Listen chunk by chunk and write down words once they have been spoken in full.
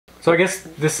So I guess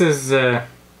this is, it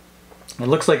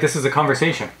looks like this is a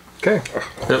conversation. Okay.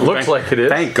 It looks like it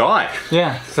is. Thank God.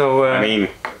 Yeah, so... I mean,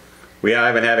 we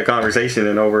haven't had a conversation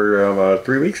in over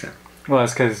 3 weeks now. Well,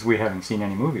 that's because we haven't seen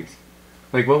any movies.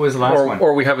 Like, what was the last one?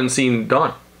 Or we haven't seen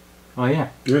Dawn. Oh, yeah.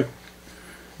 Yeah.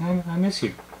 I miss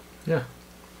you. Yeah.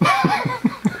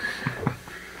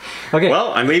 Okay.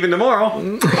 Well, I'm leaving tomorrow.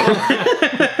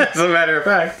 As a matter of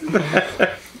fact.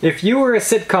 If you were a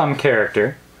sitcom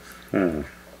character,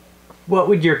 what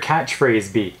would your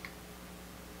catchphrase be?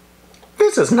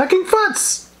 This is Nucking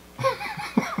Futz!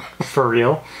 For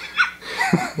real?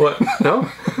 What? No?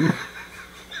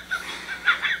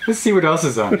 Let's see what else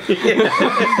is on. If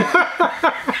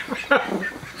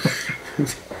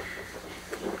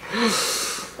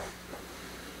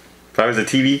I was a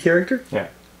TV character? Yeah.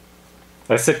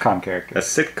 A sitcom character. A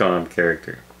sitcom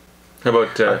character. How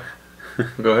about, go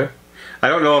ahead. I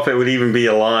don't know if it would even be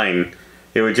a line.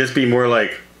 It would just be more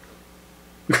like...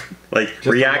 like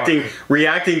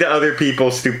reacting to other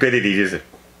people's stupidity. Just,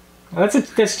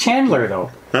 That's Chandler,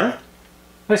 though. huh?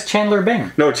 That's Chandler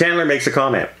Bing. No, Chandler makes a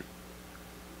comment.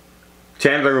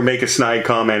 Chandler will make a snide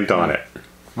comment on it.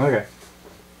 Okay.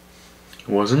 It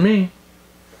wasn't me.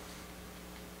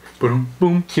 Boom,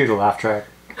 boom. Cue the laugh track.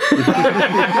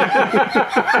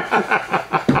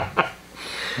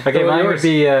 Okay, mine would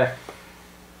be,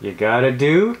 you gotta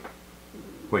do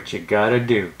what you gotta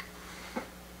do.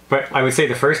 But I would say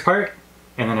the first part,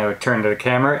 and then I would turn to the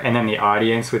camera, and then the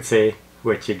audience would say,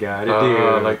 what you gotta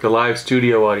do. Like the live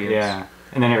studio audience. Yeah.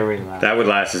 And then everybody laughed. That would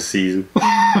last a season.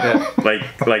 Yeah.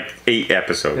 like 8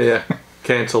 episodes. Yeah.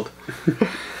 Cancelled.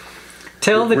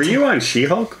 Were you on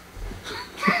She-Hulk?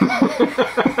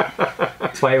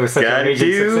 That's why it was such a Gotta raging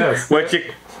do success.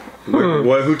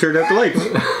 who turned out the lights?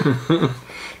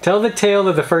 Tell the tale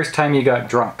of the first time you got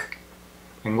drunk.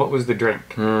 And what was the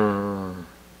drink?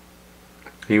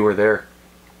 You were there.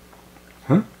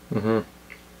 Huh? Mm-hmm.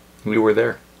 We were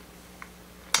there.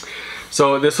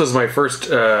 So this was my first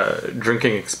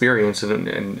drinking experience,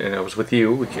 and I was with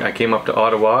you. I came up to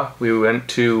Ottawa. We went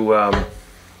to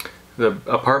the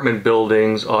apartment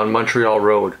buildings on Montreal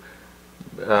Road.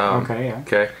 Okay, yeah.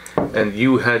 Okay. And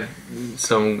you had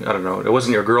some, I don't know, it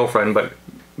wasn't your girlfriend, but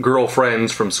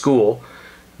girlfriends from school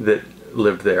that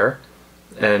lived there.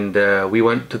 And we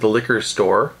went to the liquor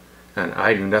store, and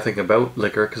I knew nothing about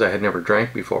liquor because I had never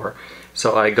drank before.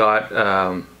 So I got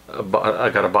a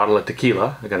bottle of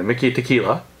tequila. I got a Mickey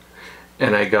tequila,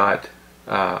 and I got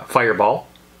Fireball.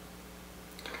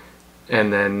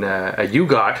 And then you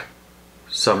got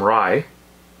some rye,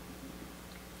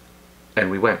 and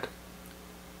we went.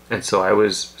 And so I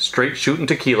was straight shooting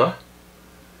tequila,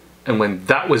 and when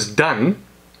that was done,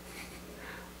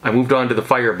 I moved on to the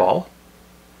Fireball.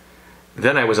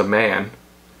 Then I was a man,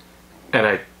 and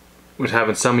I was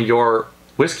having some of your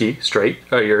whiskey straight,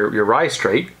 your rye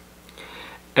straight.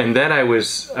 And then I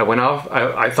went off,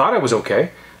 I thought I was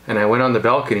okay, and I went on the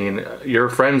balcony, and your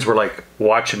friends were like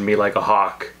watching me like a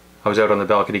hawk. I was out on the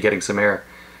balcony getting some air.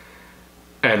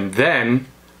 And then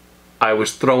I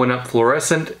was throwing up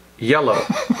fluorescent yellow.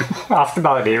 Off the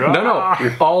balcony. No,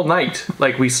 all night.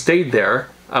 Like, we stayed there.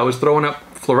 I was throwing up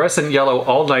fluorescent yellow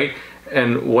all night,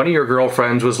 and one of your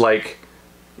girlfriends was like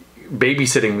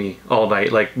babysitting me all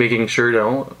night, like making sure,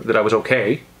 that I was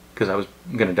okay, because I was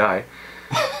gonna die.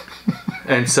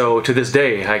 And so to this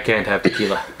day, I can't have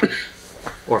tequila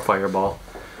or Fireball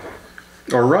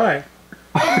Or rye.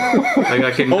 Like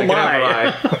I can have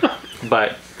rye,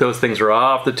 but those things were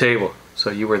off the table. So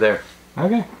you were there.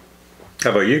 Okay.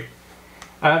 How about you?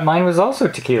 Mine was also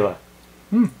tequila.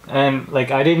 And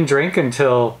like I didn't drink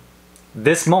until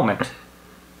this moment,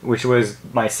 which was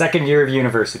my second year of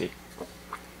university.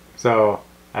 So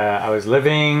I was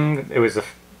living, it was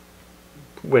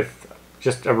with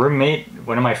just a roommate,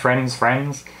 one of my friends'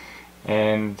 friends,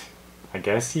 and I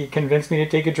guess he convinced me to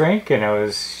take a drink, and I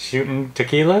was shooting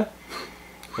tequila,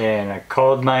 and I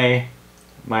called my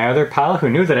other pal who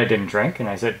knew that I didn't drink, and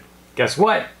I said, guess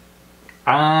what?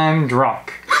 I'm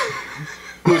drunk.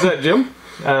 Who's that, Jim?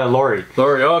 Lori.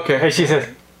 Lori, oh, okay. And she says,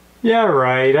 yeah,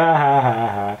 right,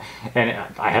 and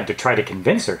I had to try to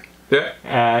convince her. Yeah.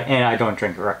 And I don't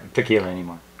drink tequila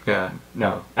anymore. Yeah.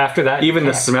 No. After that, even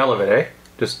the smell of it, eh?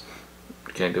 Just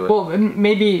can't do it. Well,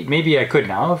 maybe I could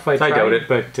now if I tried. I doubt it.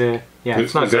 But yeah,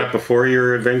 Was that before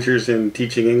your adventures in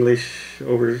teaching English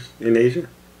over in Asia?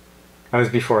 I was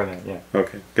before that. Yeah.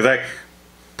 Okay, because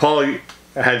Paul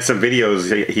had some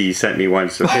videos he sent me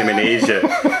once of him in Asia,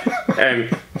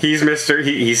 and he's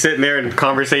sitting there and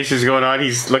conversations going on.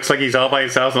 Looks like he's all by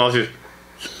himself, and all just.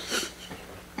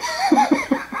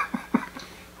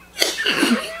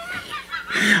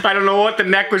 I don't know what the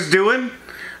neck was doing.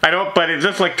 I don't, but it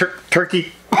just like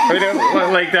turkey,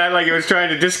 like that, like it was trying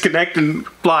to disconnect and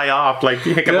fly off, like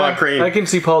Ichabod Crane. I can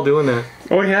see Paul doing that.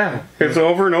 Oh yeah, it's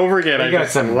over and over again. You got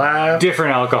some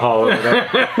different alcohol over there.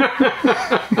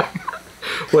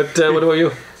 What about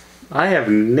you? I have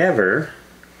never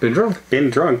Been drunk? been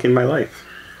drunk in my life.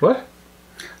 What?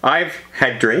 I've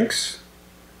had drinks,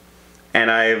 and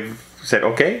I've said,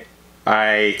 okay,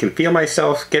 I can feel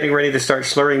myself getting ready to start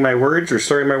slurring my words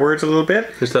a little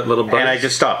bit, Just that little buzz? and I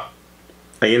just stop.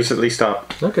 I instantly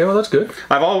stop. Okay, well that's good.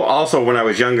 I've also, when I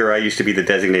was younger, I used to be the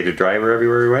designated driver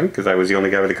everywhere we went because I was the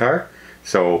only guy with a car.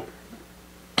 So,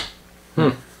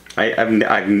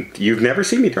 you've never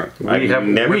seen me drunk. We have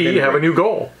a new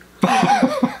goal.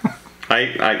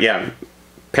 Yeah,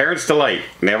 parents' delight.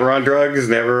 Never on drugs.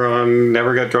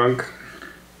 Never got drunk.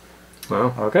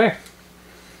 Wow. Okay.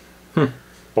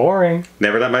 Boring.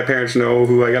 Never let my parents know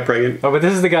who I got pregnant. Oh, but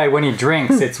this is the guy when he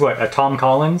drinks. It's what, a Tom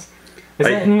Collins?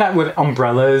 Isn't that with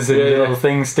umbrellas and little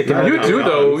things sticking out? You do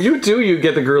though. You do. You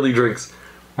get the girly drinks.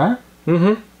 Huh?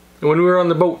 Mm-hmm. When we were on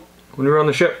the boat, when we were on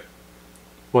the ship,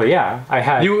 Well, yeah, I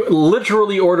had. you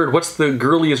literally ordered, "What's the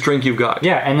girliest drink you've got?"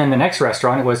 Yeah, and then the next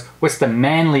restaurant it was, what's the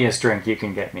manliest drink you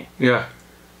can get me? Yeah.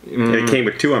 It came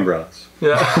with 2 umbrellas.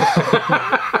 Yeah.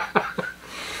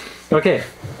 Okay,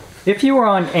 if you were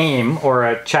on AIM or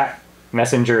a chat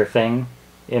messenger thing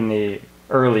in the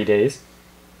early days,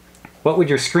 what would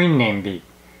your screen name be?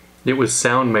 It was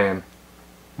Sound Man.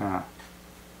 Ah,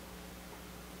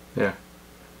 Yeah.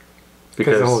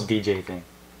 because the whole DJ thing.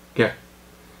 Yeah.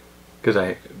 Because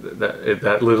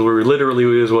that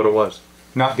literally is what it was.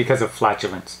 Not because of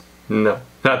flatulence. No,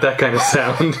 not that kind of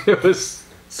sound. It was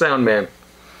Sound Man.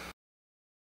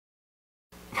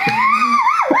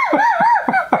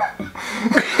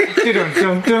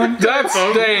 Dun-dun-dun-dun. That's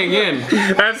staying in.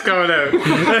 That's coming out.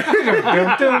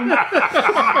 Dun-dun-dun.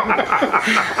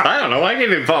 I don't know. I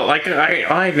get involved. Like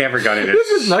I never got into. This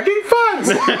is fucking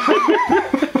fun.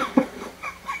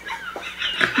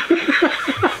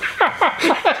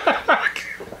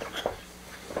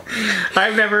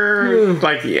 I've never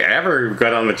ever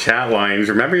got on the chat lines.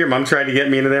 Remember your mom tried to get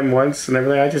me into them once and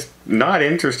everything. I just not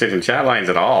interested in chat lines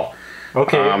at all.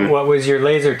 Okay, what was your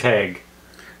laser tag?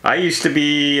 I used to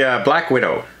be Black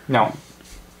Widow. No.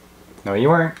 No, you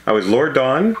weren't. I was Lord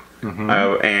Dawn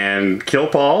and Kill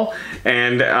Paul.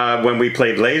 And when we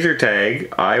played laser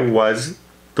tag, I was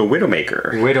the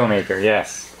Widowmaker. Widowmaker,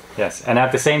 yes. Yes. And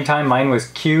at the same time, mine was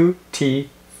QT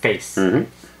Face. Mm-hmm.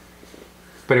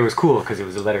 But it was cool because it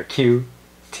was the letter Q,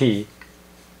 T,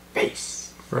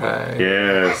 Face. Right.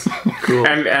 Yes. Cool.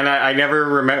 And I never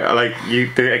remember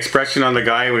the expression on the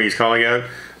guy when he's calling out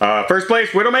first place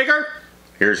Widowmaker.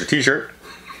 Here's a t-shirt.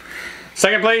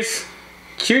 Second place,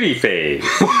 Cutie Face.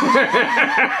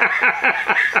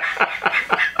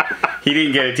 He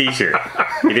didn't get a t-shirt.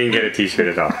 He didn't get a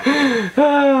t-shirt at all.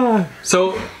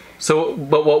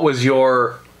 But what was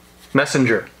your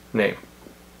messenger name?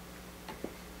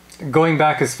 Going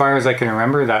back as far as I can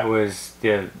remember, that was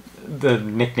the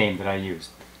nickname that I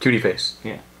used. Cutie Face.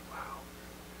 Yeah.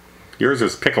 Yours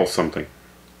was Pickle something.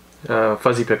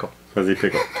 Fuzzy Pickle. Fuzzy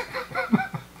Pickle.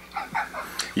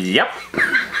 Yep.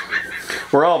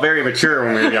 We're all very mature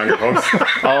when we were younger, folks.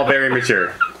 All very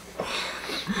mature.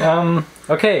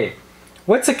 Okay.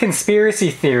 What's a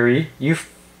conspiracy theory you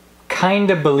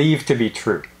kinda believe to be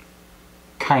true?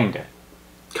 Kinda.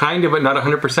 Kinda, but not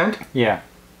 100%? Yeah.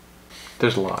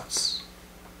 There's lots.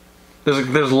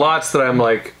 There's lots that I'm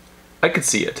like, I could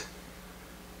see it.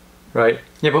 Right?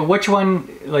 Yeah, but which one,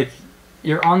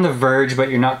 you're on the verge, but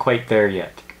you're not quite there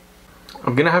yet?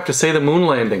 I'm gonna have to say the moon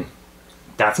landing.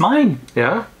 That's mine.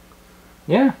 Yeah?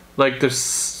 Yeah.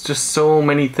 There's just so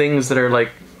many things that are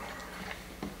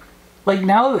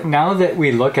now that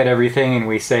we look at everything and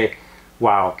we say,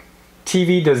 wow,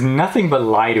 TV does nothing but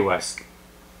lie to us.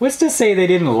 What's to say they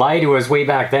didn't lie to us way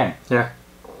back then? Yeah.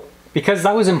 Because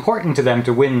that was important to them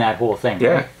to win that whole thing. Yeah.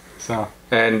 Right? So.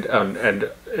 And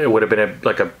it would have been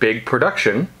a big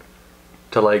production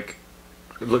to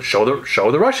show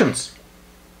the Russians,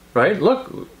 right?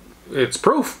 Look, it's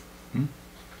proof.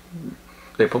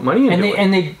 They put money into it.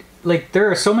 And they there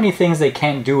are so many things they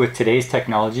can't do with today's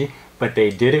technology, but they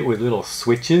did it with little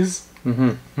switches.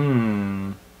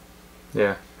 Mm-hmm.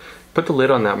 Yeah. Put the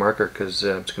lid on that marker because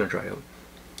it's going to dry out.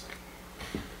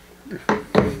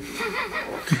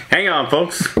 Hang on,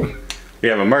 folks. We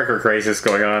have a marker crisis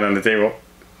going on the table.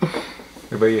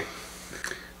 What about you?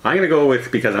 I'm going to go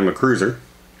with, because I'm a cruiser,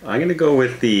 I'm going to go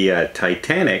with the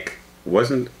Titanic.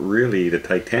 Wasn't really the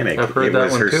Titanic. I've heard it that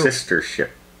was one her too. sister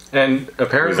ship. And It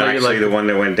apparently, was actually the one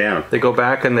that went down. they go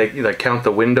back and they count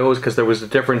the windows because there was a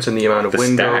difference in the amount of The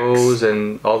windows stacks.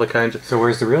 and all the kinds of. So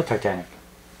where's the real Titanic?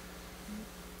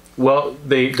 Well,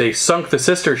 they sunk the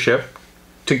sister ship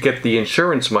to get the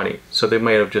insurance money, so they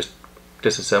might have just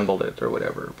disassembled it or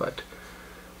whatever. But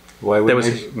Why there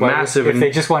wouldn't was they, why, massive if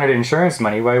they just wanted insurance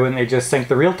money, why wouldn't they just sink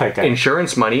the real Titanic?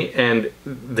 insurance money, and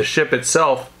the ship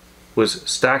itself was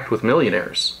stacked with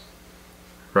millionaires,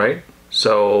 right?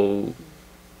 So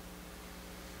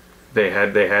they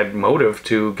had motive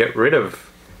to get rid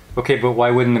of. Okay, but why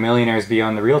wouldn't the millionaires be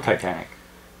on the real Titanic?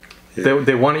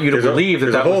 They wanted you to believe that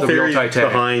there's that a was whole the real theory Titanic.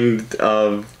 behind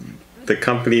the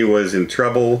company was in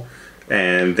trouble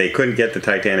and they couldn't get the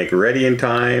Titanic ready in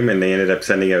time, and they ended up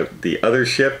sending out the other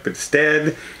ship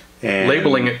instead and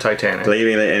Labeling it Titanic.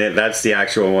 that's the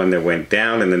actual one that went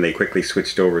down, and then they quickly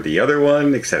switched over the other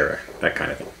one, etc. That kind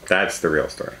of thing. That's the real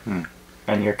story.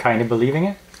 And you're kind of believing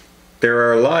it? There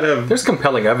are a lot of There's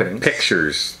compelling evidence.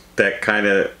 pictures that kind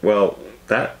of, well,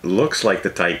 that looks like the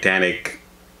Titanic,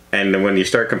 and when you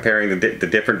start comparing the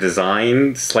different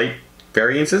design, slight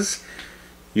variances,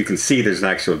 you can see there's an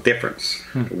actual difference.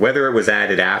 Whether it was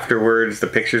added afterwards, the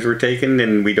pictures were taken,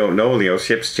 and we don't know.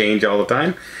 Ships change all the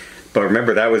time. But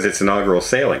remember, that was its inaugural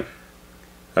sailing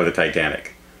of the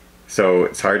Titanic, so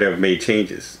it's hard to have made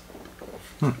changes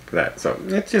for that. So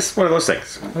it's just one of those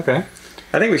things. Okay.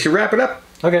 I think we should wrap it up.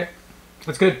 Okay.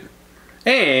 That's good.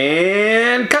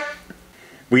 And cut.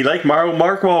 We like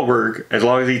Mark Wahlberg as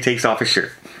long as he takes off his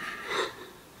shirt.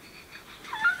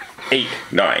 8,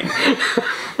 9.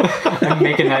 I'm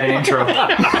making that an intro.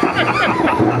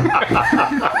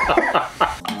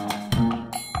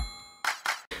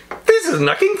 This is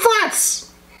Knucking Flats!